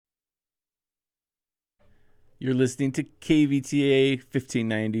You're listening to KVTA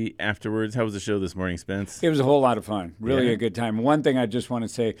 1590 Afterwards. How was the show this morning, Spence? It was a whole lot of fun. Really a good time. One thing I just want to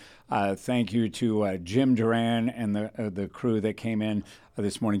say, thank you to Jim Duran and the crew that came in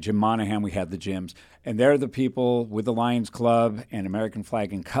this morning. Jim Monahan, we had the Jims. And they're the people with the Lions Club and American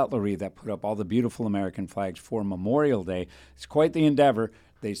Flag and Cutlery that put up all the beautiful American flags for Memorial Day. It's quite the endeavor.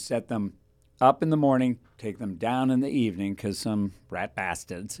 They set them up in the morning, take them down in the evening, because some rat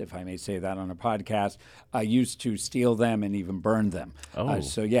bastards, if I may say that on a podcast, used to steal them and even burn them.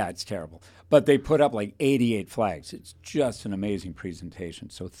 So, yeah, it's terrible. But they put up like 88 flags. It's just an amazing presentation.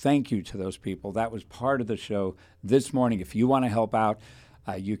 So thank you to those people. That was part of the show this morning. If you want to help out,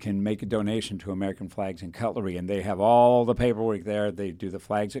 you can make a donation to American Flags and Cutlery, and they have all the paperwork there. They do the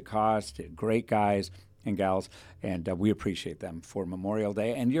flags at cost. Great guys and gals, and we appreciate them for Memorial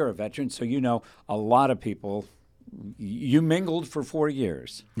Day. And you're a veteran, so you know a lot of people. You mingled for 4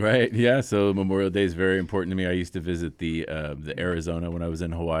 years. Right, yeah, so Memorial Day is very important to me. I used to visit the Arizona when I was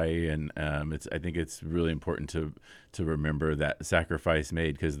in Hawaii, and I think it's really important to remember that sacrifice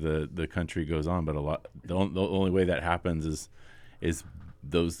made, because the country goes on, but the only way that happens is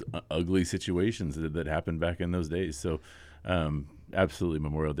those ugly situations that happened back in those days. So absolutely,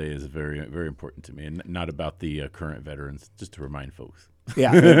 Memorial Day is very, very important to me, and not about the current veterans, just to remind folks.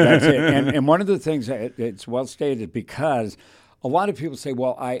 Yeah, that's it. And one of the things, it's well stated, because a lot of people say,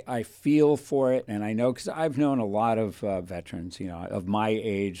 well, I feel for it, and I know, because I've known a lot of veterans, of my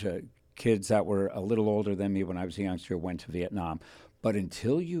age, kids that were a little older than me when I was a youngster, went to Vietnam. But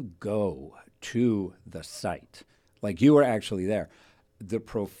until you go to the site, like you were actually there, the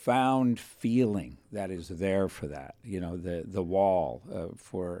profound feeling that is there for that, the wall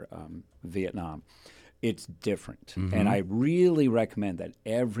for Vietnam, it's different. Mm-hmm. And I really recommend that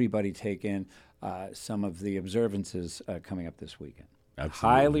everybody take in some of the observances coming up this weekend.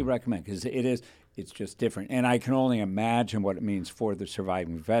 Absolutely. Highly recommend, because it's just different. And I can only imagine what it means for the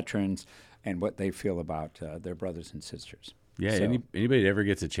surviving veterans and what they feel about their brothers and sisters. Yeah, so, anybody that ever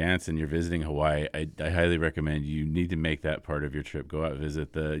gets a chance and you're visiting Hawaii, I highly recommend you need to make that part of your trip. Go out and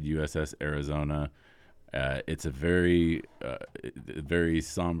visit the USS Arizona. It's a very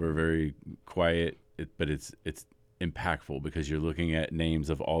somber, very quiet, but it's impactful, because you're looking at names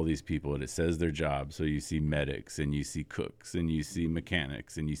of all these people and it says their job. So you see medics and you see cooks and you see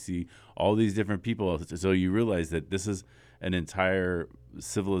mechanics and you see all these different people. So you realize that this is an entire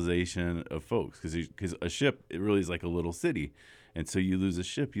civilization of folks, because a ship, it really is like a little city. And so you lose a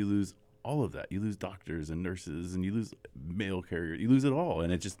ship, you lose all of that. You lose doctors and nurses, and you lose mail carriers. You lose it all.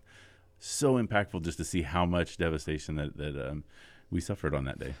 And it's just so impactful just to see how much devastation that we suffered on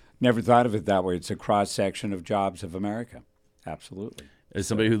that day. Never thought of it that way. It's a cross-section of jobs of America. Absolutely. As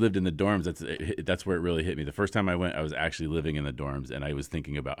somebody who lived in the dorms, that's where it really hit me. The first time I went, I was actually living in the dorms, and I was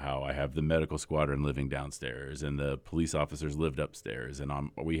thinking about how I have the medical squadron living downstairs, and the police officers lived upstairs, and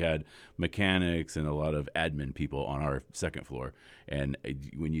we had mechanics and a lot of admin people on our second floor. And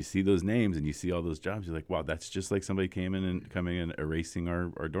when you see those names and you see all those jobs, you're like, wow, that's just like somebody coming and erasing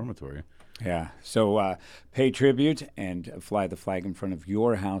our dormitory. Yeah. So pay tribute and fly the flag in front of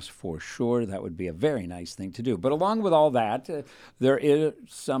your house for sure. That would be a very nice thing to do. But along with all that, there is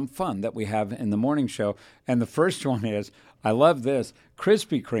some fun that we have in the morning show. And the first one is, I love this,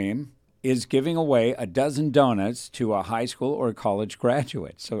 Krispy Kreme is giving away a dozen donuts to a high school or college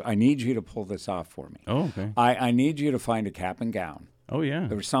graduate. So I need you to pull this off for me. Oh, okay. I need you to find a cap and gown. Oh, yeah.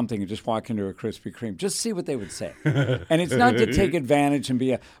 There was something, and just walk into a Krispy Kreme, just see what they would say. And it's not to take advantage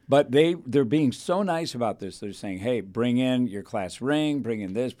and but they're being so nice about this. They're saying, hey, bring in your class ring, bring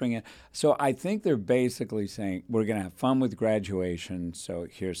in this, bring in. So I think they're basically saying, we're going to have fun with graduation, so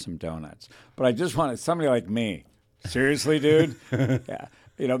here's some donuts. But I just wanted somebody like me. Seriously, dude? Yeah.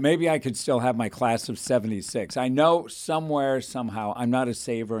 Maybe I could still have my class of 76. I know somewhere, somehow, I'm not a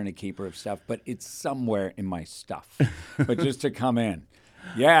saver and a keeper of stuff, but it's somewhere in my stuff. But just to come in.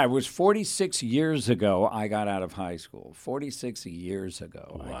 Yeah, it was 46 years ago I got out of high school. 46 years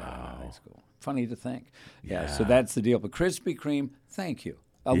ago I got out of high school. Funny to think. Yeah, so that's the deal. But Krispy Kreme, thank you.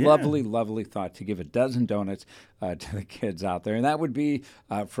 Lovely, lovely thought to give a dozen donuts to the kids out there. And that would be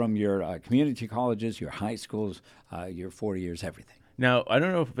from your community colleges, your high schools, your 4 years, everything. Now, I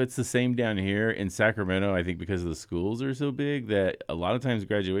don't know if it's the same down here in Sacramento. I think because the schools are so big that a lot of times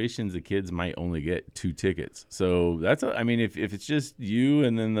graduations, the kids might only get 2 tickets. So if it's just you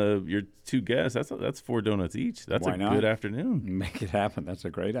and then your 2 guests, that's 4 donuts each. That's Why not? Good afternoon. Make it happen. That's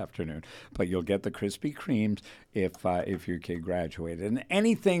a great afternoon. But you'll get the Krispy Kremes if your kid graduated. And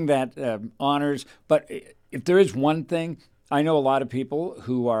anything that honors. But if there is one thing, I know a lot of people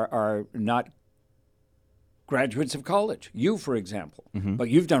who are not graduates of college. You, for example. But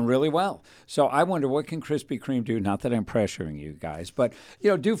you've done really well. So I wonder, what can Krispy Kreme do? Not that I'm pressuring you guys, but,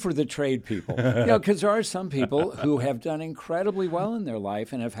 do for the trade people. Because there are some people who have done incredibly well in their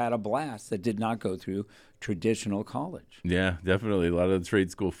life and have had a blast that did not go through traditional college. Yeah, definitely. A lot of the trade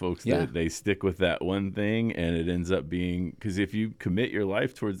school folks, they stick with that one thing, and it ends up being, because if you commit your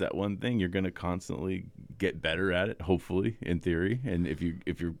life towards that one thing, you're going to constantly get better at it, hopefully, in theory. And if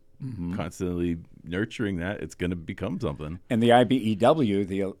you're constantly nurturing that, it's going to become something. And the IBEW,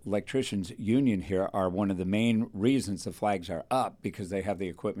 the electricians union here, are one of the main reasons the flags are up, because they have the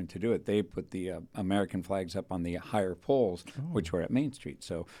equipment to do it. They put the American flags up on the higher poles, which were at Main Street.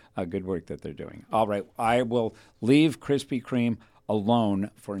 So good work that they're doing. All right, I will leave Krispy Kreme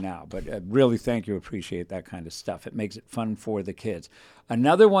alone for now, but really thank you. Appreciate that kind of stuff. It makes it fun for the kids.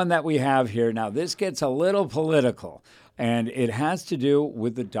 Another one that we have here, now this gets a little political, and it has to do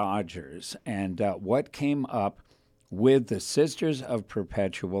with the Dodgers and what came up with the Sisters of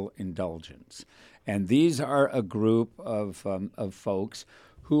Perpetual Indulgence. And these are a group of folks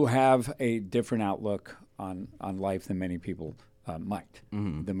who have a different outlook on life than many people might,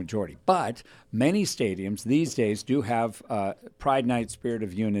 the majority. But many stadiums these days do have Pride Night, Spirit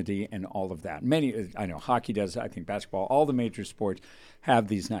of Unity, and all of that. I know hockey does, I think basketball, all the major sports have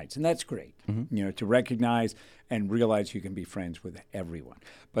these nights, and that's great, to recognize and realize you can be friends with everyone.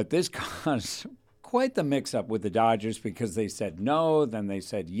 But this caused quite the mix-up with the Dodgers, because they said no, then they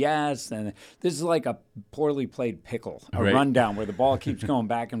said yes, and this is like a poorly played pickle, a rundown where the ball keeps going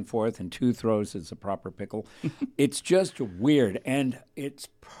back and forth, and 2 throws is a proper pickle. It's just weird, and it's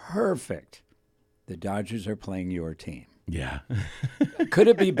perfect. The Dodgers are playing your team. Yeah. Could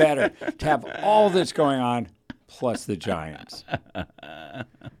it be better to have all this going on, plus the Giants?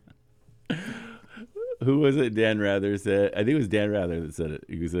 Who was it? Dan Rather said, I think it was Dan Rather that said it.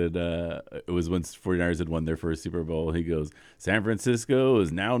 He said it was when 49ers had won their first Super Bowl. He goes, San Francisco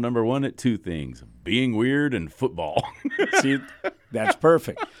is now number 1 at 2 things, being weird and football. See, that's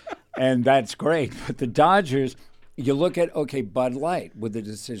perfect. And that's great. But the Dodgers, you look at, Bud Light with the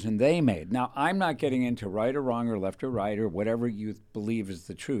decision they made. Now, I'm not getting into right or wrong or left or right or whatever you believe is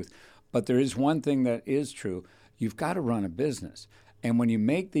the truth. But there is one thing that is true. You've got to run a business. And when you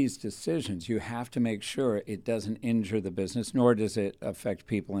make these decisions, you have to make sure it doesn't injure the business, nor does it affect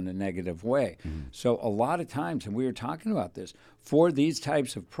people in a negative way. So a lot of times, and we were talking about this, for these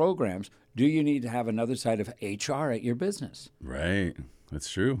types of programs, do you need to have another side of HR at your business? Right.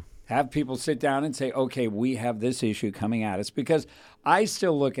 That's true. Have people sit down and say, okay, we have this issue coming at us. Because I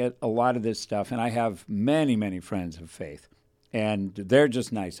still look at a lot of this stuff, and I have many, many friends of faith. And they're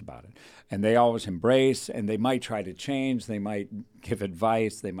just nice about it. And they always embrace, and they might try to change. They might give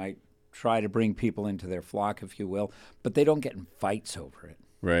advice. They might try to bring people into their flock, if you will. But they don't get in fights over it.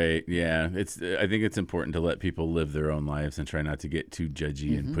 Right. Yeah. I think it's important to let people live their own lives and try not to get too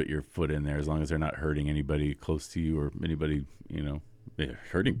judgy and put your foot in there, as long as they're not hurting anybody close to you or anybody,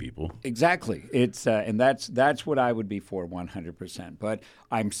 hurting people. Exactly. It's and that's what I would be for 100%. But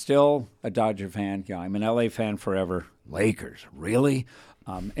I'm still a Dodger fan. I'm an LA fan forever. Lakers, really?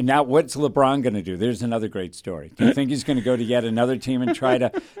 And now what's LeBron going to do? There's another great story. Do you think he's going to go to yet another team and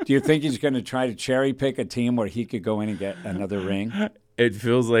do you think he's going to try to cherry pick a team where he could go in and get another ring? It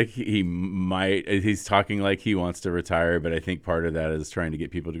feels like he might. He's talking like he wants to retire, but I think part of that is trying to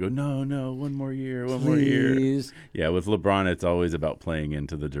get people to go, no, one more year. Yeah, with LeBron, it's always about playing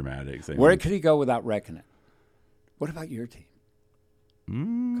into the dramatics. Where could he go without wrecking it? What about your team?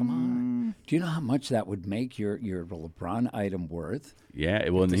 Come on. Do you know how much that would make your LeBron item worth? Yeah,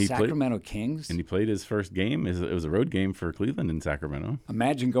 well, the Sacramento Kings. And he played his first game. It was a road game for Cleveland in Sacramento.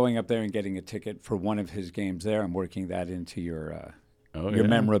 Imagine going up there and getting a ticket for one of his games there and working that into your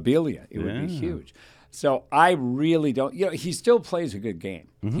memorabilia. It would be huge. So I really don't, he still plays a good game.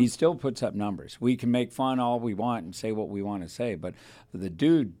 He still puts up numbers. We can make fun all we want and say what we want to say, but the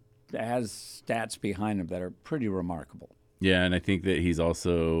dude has stats behind him that are pretty remarkable. Yeah, and I think that he's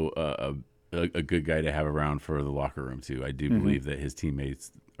also a good guy to have around for the locker room too. I do believe that his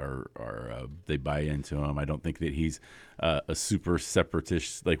teammates are they buy into him. I don't think that he's a super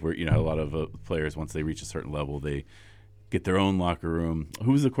separatist, like where a lot of players, once they reach a certain level, they get their own locker room.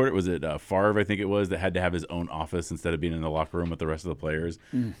 Who was the quarterback? Was it Favre, I think it was, that had to have his own office instead of being in the locker room with the rest of the players,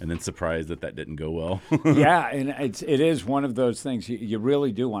 and then surprised that didn't go well. Yeah, and it is one of those things. You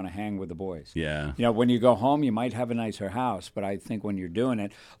really do want to hang with the boys. Yeah. When you go home, you might have a nicer house, but I think when you're doing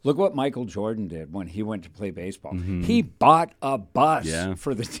it, look what Michael Jordan did when he went to play baseball. He bought a bus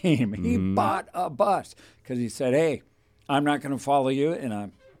for the team. He bought a bus because he said, hey, I'm not going to follow you,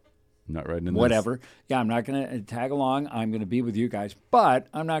 and Not riding in whatever. Yeah, I'm not going to tag along. I'm going to be with you guys, but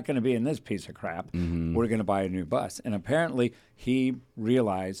I'm not going to be in this piece of crap. We're going to buy a new bus. And apparently he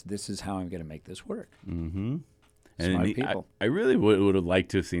realized this is how I'm going to make this work. Mm-hmm. Smart And people. I really would have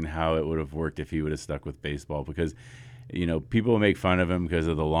liked to have seen how it would have worked if he would have stuck with baseball, because, people make fun of him because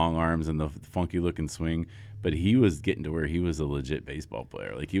of the long arms and the funky looking swing, but he was getting to where he was a legit baseball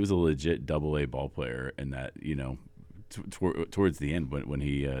player. Like, he was a legit AA ball player, and that, towards the end when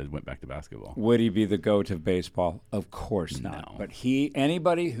he went back to basketball. Would he be the GOAT of baseball? Of course not. No. But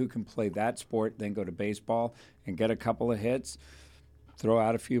anybody who can play that sport, then go to baseball and get a couple of hits, throw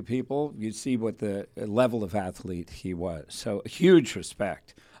out a few people, you see what the level of athlete he was. So huge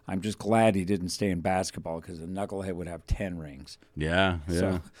respect. I'm just glad he didn't stay in basketball, because a knucklehead would have 10 rings. Yeah.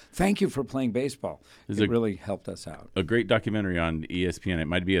 So thank you for playing baseball. It really helped us out. A great documentary on ESPN. It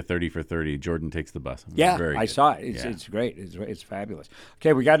might be a 30 for 30. Jordan Takes the Bus. Yeah, Very I good. saw it. It's great. It's fabulous.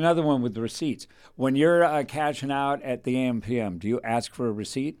 Okay, we got another one with the receipts. When you're cashing out at the AM/PM, do you ask for a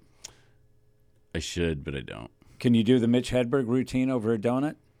receipt? I should, but I don't. Can you do the Mitch Hedberg routine over a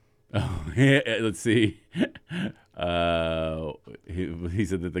donut? Oh, yeah, let's see. He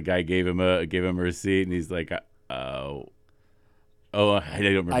said that the guy gave him a receipt, and he's like, I don't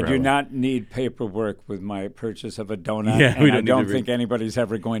remember. I do not need paperwork with my purchase of a donut, Yeah, and we don't I need don't to think anybody's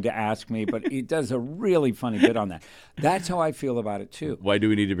ever going to ask me, but he does a really funny bit on that. That's how I feel about it, too. Why do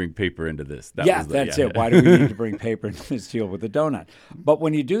we need to bring paper into this? That's it. Why do we need to bring paper into this deal with a donut? But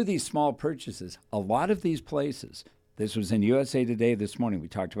when you do these small purchases, a lot of these places, this was in USA Today this morning, we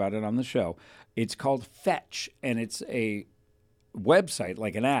talked about it on the show, it's called Fetch, and it's a website,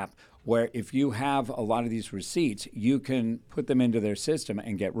 like an app, where if you have a lot of these receipts, you can put them into their system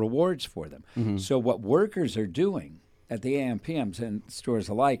and get rewards for them. Mm-hmm. So what workers are doing at the AM/PMs and stores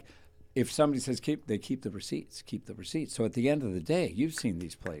alike, if somebody says they keep the receipts. So at the end of the day, you've seen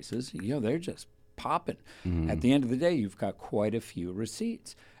these places, they're just popping. Mm-hmm. At the end of the day, you've got quite a few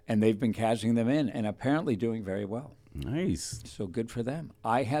receipts, and they've been cashing them in and apparently doing very well. Nice. So good for them.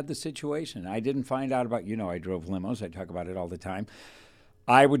 I had the situation. I didn't find out about, I drove limos. I talk about it all the time.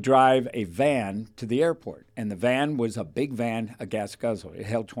 I would drive a van to the airport, and the van was a big van, a gas guzzler. It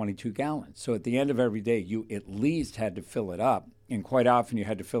held 22 gallons. So at the end of every day, you at least had to fill it up, and quite often you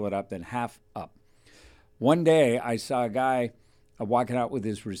had to fill it up, then half up. One day, I saw a guy walking out with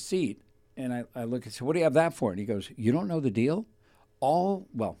his receipt, and I look and said, "What do you have that for?" And he goes, "You don't know the deal?"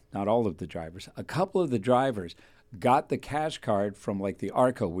 Not all of the drivers. A couple of the drivers got the cash card from like the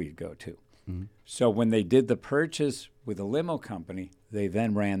Arco we'd go to. Mm-hmm. So when they did the purchase with a limo company, they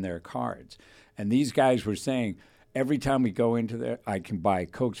then ran their cards. And these guys were saying, every time we go into there, I can buy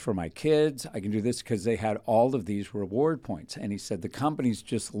Cokes for my kids. I can do this, because they had all of these reward points. And he said the company's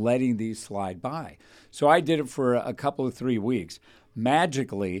just letting these slide by. So I did it for a couple of 3 weeks.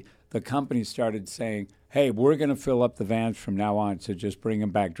 Magically, the company started saying, hey, we're going to fill up the vans from now on, so just bring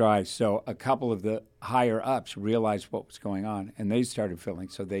them back dry. So a couple of the higher ups realized what was going on, and they started filling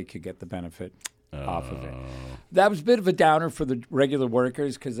so they could get the benefit off of it. That was a bit of a downer for the regular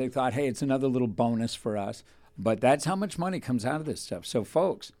workers, because they thought, hey, it's another little bonus for us. But that's how much money comes out of this stuff. So,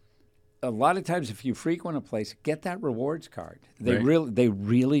 folks, a lot of times if you frequent a place, get that rewards card. They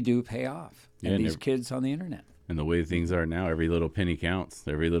really do pay off. Yeah, and these kids on the internet. And the way things are now, every little penny counts.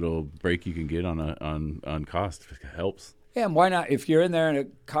 Every little break you can get on cost helps. Yeah, and why not? If you're in there and a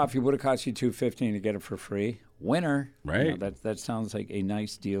coffee would have cost you $2.15 to get it for free, winner. Right. That sounds like a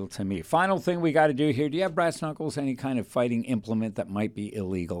nice deal to me. Final thing we got to do here. Do you have brass knuckles? Any kind of fighting implement that might be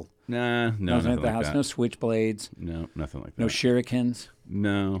illegal? Nah, no, nothing at the like house. that. No switchblades. No, nothing like that. No shurikens.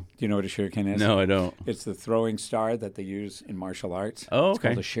 No. Do you know what a shuriken is? No, I don't. It's the throwing star that they use in martial arts. Oh, okay. It's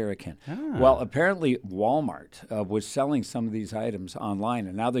called a shuriken. Ah. Well, apparently Walmart was selling some of these items online,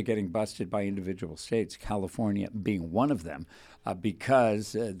 and now they're getting busted by individual states, California being one of them,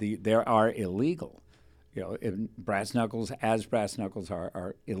 because they are illegal. Brass knuckles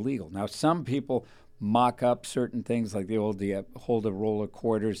are illegal. Now, some people mock up certain things like the old, do you hold a roll of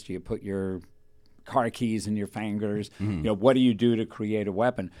quarters? Do you put your car keys in your fingers? Mm-hmm. What do you do to create a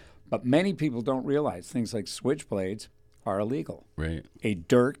weapon? But many people don't realize things like switchblades are illegal. Right. A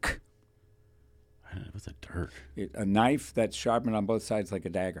dirk. What's a dirk? A knife that's sharpened on both sides like a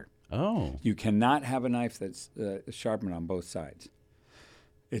dagger. Oh. You cannot have a knife that's sharpened on both sides.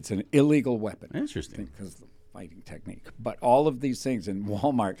 It's an illegal weapon. Interesting. Because of the fighting technique. But all of these things in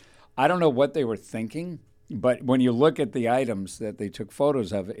Walmart, I don't know what they were thinking, but when you look at the items that they took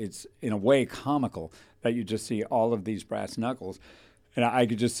photos of, it's in a way comical that you just see all of these brass knuckles. And I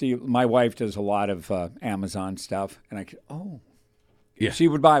could just see, my wife does a lot of Amazon stuff, and I could, yeah. She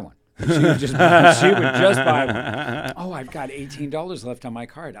would buy one. She would just buy one. Oh, I've got $18 left on my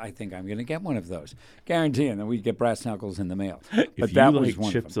card. I think I'm going to get one of those. Guaranteeing that we'd get brass knuckles in the mail. But If that you was like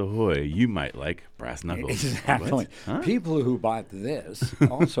one Chips of them. Ahoy, you might like brass knuckles. Exactly. What? Huh? People who bought this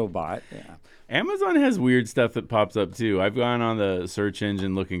also bought. Yeah. Amazon has weird stuff that pops up too. I've gone on the search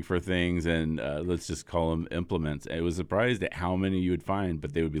engine looking for things, and let's just call them implements. I was surprised at how many you would find,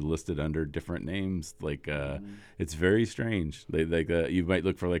 but they would be listed under different names. Like it's very strange. You might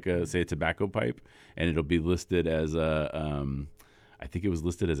look for say a tobacco pipe, and it'll be listed as a. I think it was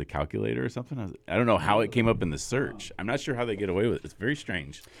listed as a calculator or something. I don't know how it came up in the search. I'm not sure how they get away with it. It's very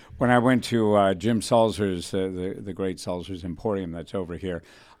strange. When I went to Jim Salzer's, the great Salzer's Emporium that's over here,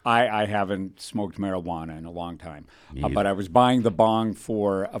 I haven't smoked marijuana in a long time. But I was buying the bong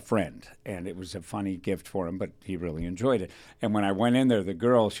for a friend, and it was a funny gift for him, but he really enjoyed it. And when I went in there, the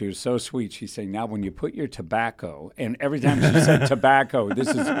girl, she was so sweet. She said, now when you put your tobacco, and every time she said tobacco, this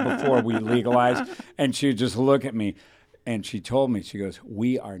is before we legalized, and she would just look at me. And she told me, she goes,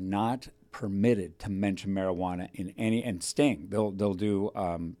 we are not permitted to mention marijuana in any, and Sting, they'll do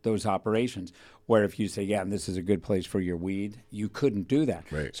those operations where if you say, yeah, and this is a good place for your weed, you couldn't do that.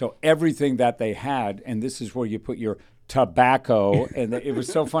 Right. So everything that they had, and this is where you put your tobacco, and it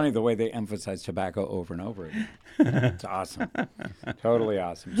was so funny the way they emphasized tobacco over and over again. It's awesome. Totally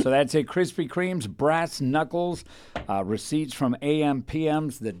awesome. So that's it. Krispy Kreme's Brass Knuckles, receipts from AM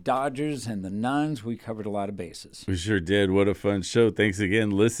PMs, the Dodgers, and the Nuns. We covered a lot of bases. We sure did. What a fun show. Thanks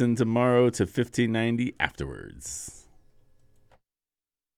again. Listen tomorrow to 1590 afterwards.